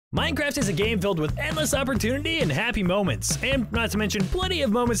Minecraft is a game filled with endless opportunity and happy moments, and not to mention plenty of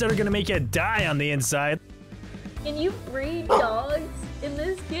moments that are gonna make you die on the inside. Can you breed dogs in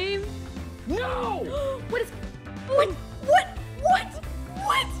this game? No! What is... What is that?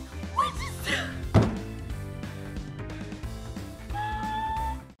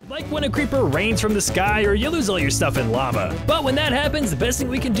 Like when a creeper rains from the sky or you lose all your stuff in lava. But when that happens, the best thing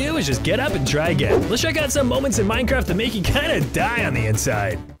we can do is just get up and try again. Let's check out some moments in Minecraft that make you kinda die on the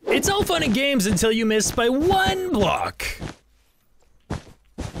inside. It's all fun and games until you miss by 1 block.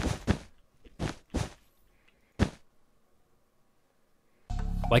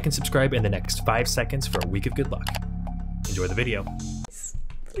 Like and subscribe in the next 5 seconds for a week of good luck. Enjoy the video.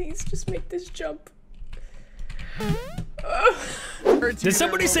 Please just make this jump. Did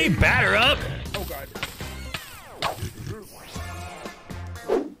somebody say batter up? Oh god.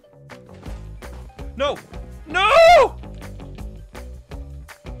 No! No!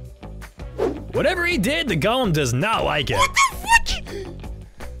 Whatever he did, the golem does not like it. What the fuck?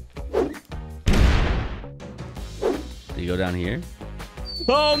 Do you go down here?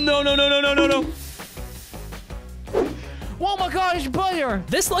 Oh no no no no no no no! Oh my god, it's butter!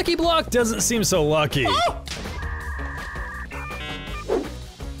 This lucky block doesn't seem so lucky. Oh!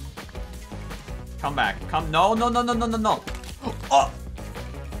 Come back. Come. No, no, no, no, no, no, no. Oh!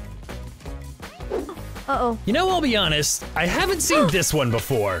 Uh-oh. You know, I'll be honest, I haven't seen this one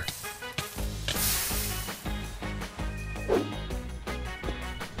before.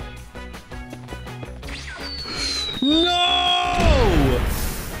 No!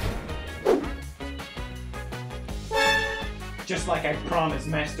 Just like I promised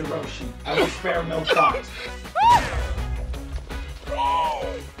Master Roshi, I will spare no thought.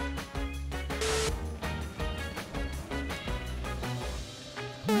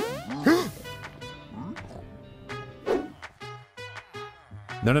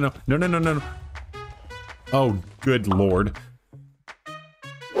 No no no no no no no no! Oh, good lord!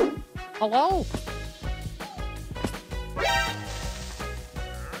 Hello?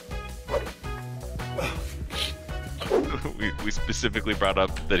 we specifically brought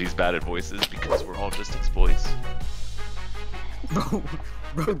up that he's bad at voices because we're all just his voice.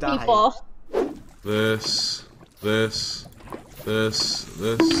 Bro died. People. This.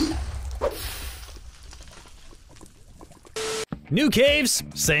 New caves,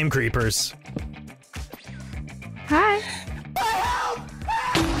 same creepers. Hi.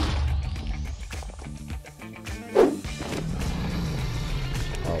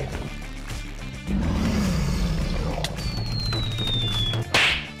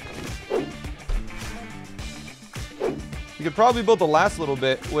 You could probably build the last little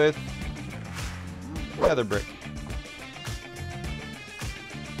bit with nether brick.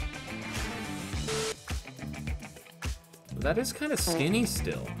 That is kind of skinny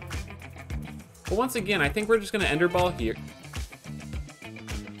still. But once again, I think we're just gonna ender ball here.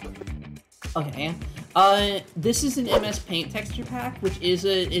 Okay. This is an MS Paint texture pack, which is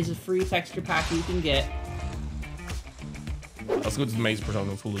a free texture pack you can get. Let's go to the maze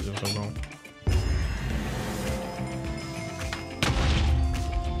persona full of so long.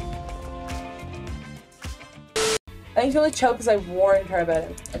 I think you only choke because I warned her about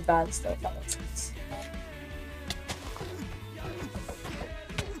it advanced stuff. That makes sense.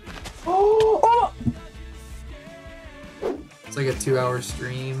 Oh! It's like a 2-hour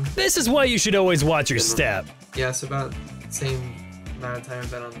stream. This is why you should always watch your step. Yeah, it's about the same amount of time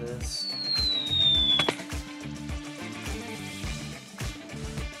I've been on this.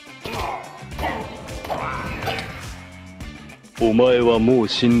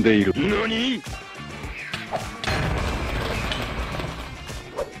 NANI?!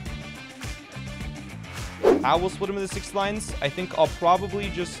 I will split them into 6 lines. I think I'll probably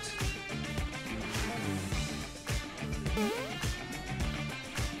just...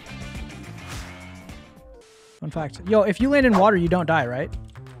 Fun fact. Yo, if you land in water, you don't die, right?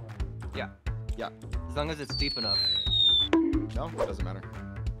 Yeah. As long as it's deep enough. No, it doesn't matter.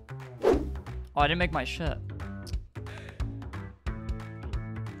 Oh, I didn't make my shit.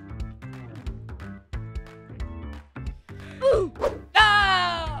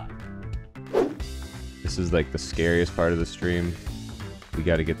 This is like the scariest part of the stream. We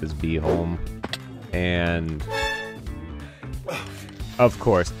gotta get this bee home. And... of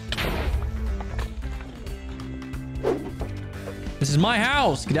course. This is my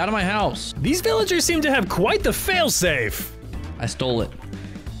house. Get out of my house. These villagers seem to have quite the failsafe. I stole it.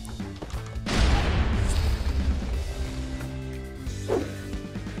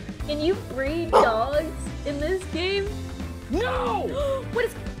 Can you breed dogs in this game? No! What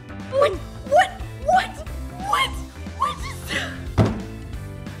is... What? What is that?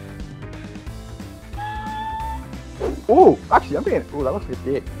 Oh, actually, I'm getting. Oh, that looks like a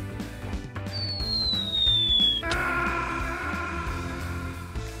dick.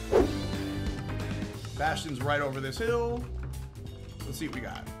 Bastion's right over this hill. Let's see what we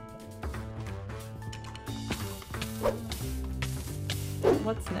got.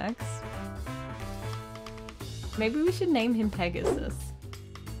 What's next? Maybe we should name him Pegasus.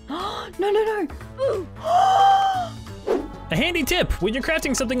 No. A handy tip, when you're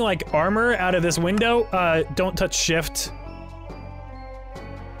crafting something like armor out of this window, don't touch shift.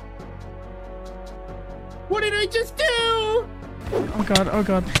 What did I just do? Oh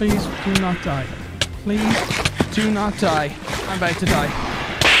god, please do not die. Please do not die. I'm about to die.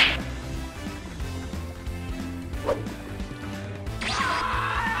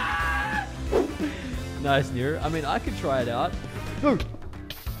 Nice, Nier. I mean, I could try it out. No!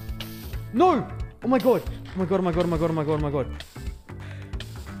 No! Oh my god! Oh my god, oh my god, oh my god, oh my god, oh my god.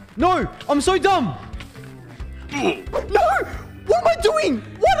 No! I'm so dumb! No! What am I doing?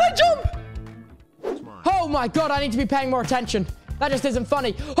 Why did I jump? Oh my god, I need to be paying more attention. That just isn't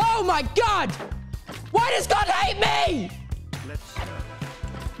funny. Oh my god! Why does God hate me?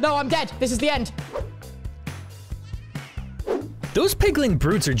 No, I'm dead. This is the end. Those pigling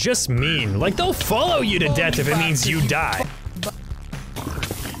brutes are just mean. Like, they'll follow you to death if it means you die.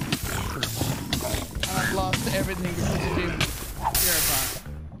 I've lost everything because of you.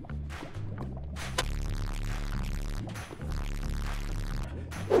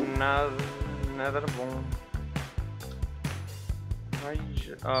 Nada bom.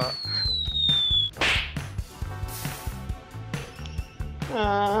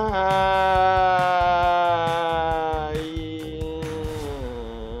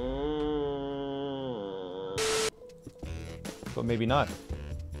 But maybe not.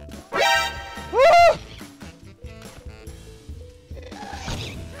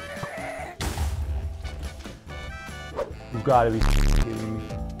 You've got to be kidding me.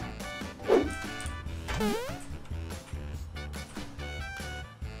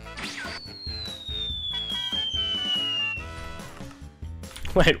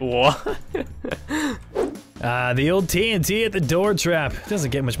 Wait, what? The old TNT at the door trap.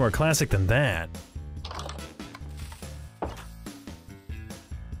 Doesn't get much more classic than that.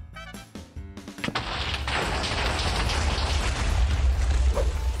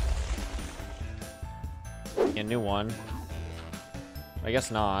 A new one. I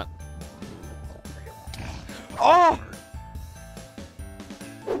guess not. Oh!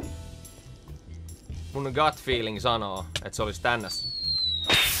 Mun gut feeling sanoo, että se olisi tännäs.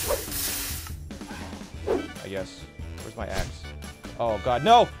 I guess. Where's my axe? Oh god,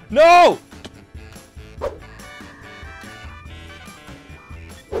 no! No!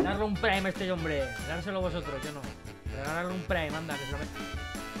 Darle un prime a este hombre. Dárselo vosotros, yo no. Regalarle un prime, anda, que se lo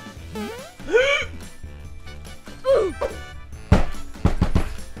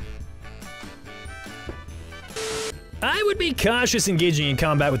I would be cautious engaging in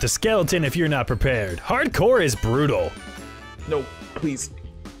combat with the skeleton if you're not prepared. Hardcore is brutal. No, please.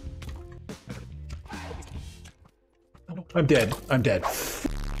 I'm dead. I'm dead.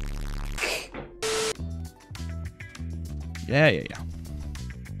 Yeah.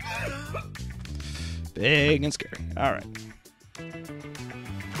 Big and scary. All right.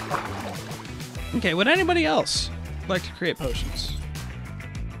 Okay, would anybody else like to create potions?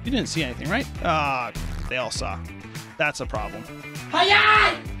 You didn't see anything, right? Ah, they all saw. That's a problem.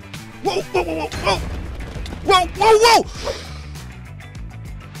 Hi-yi! Whoa, whoa, whoa, whoa! Whoa, whoa, whoa!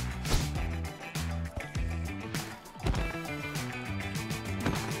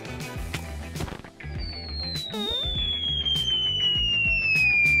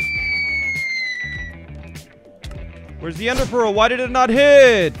 Where's the ender pearl? Why did it not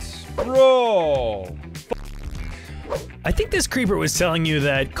hit? Bro! I think this creeper was telling you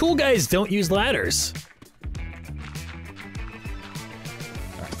that cool guys don't use ladders.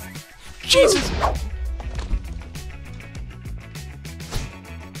 Jesus!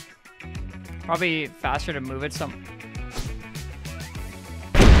 Probably faster to move it some.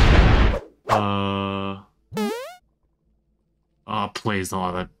 Plays a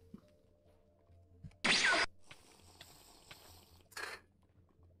lot of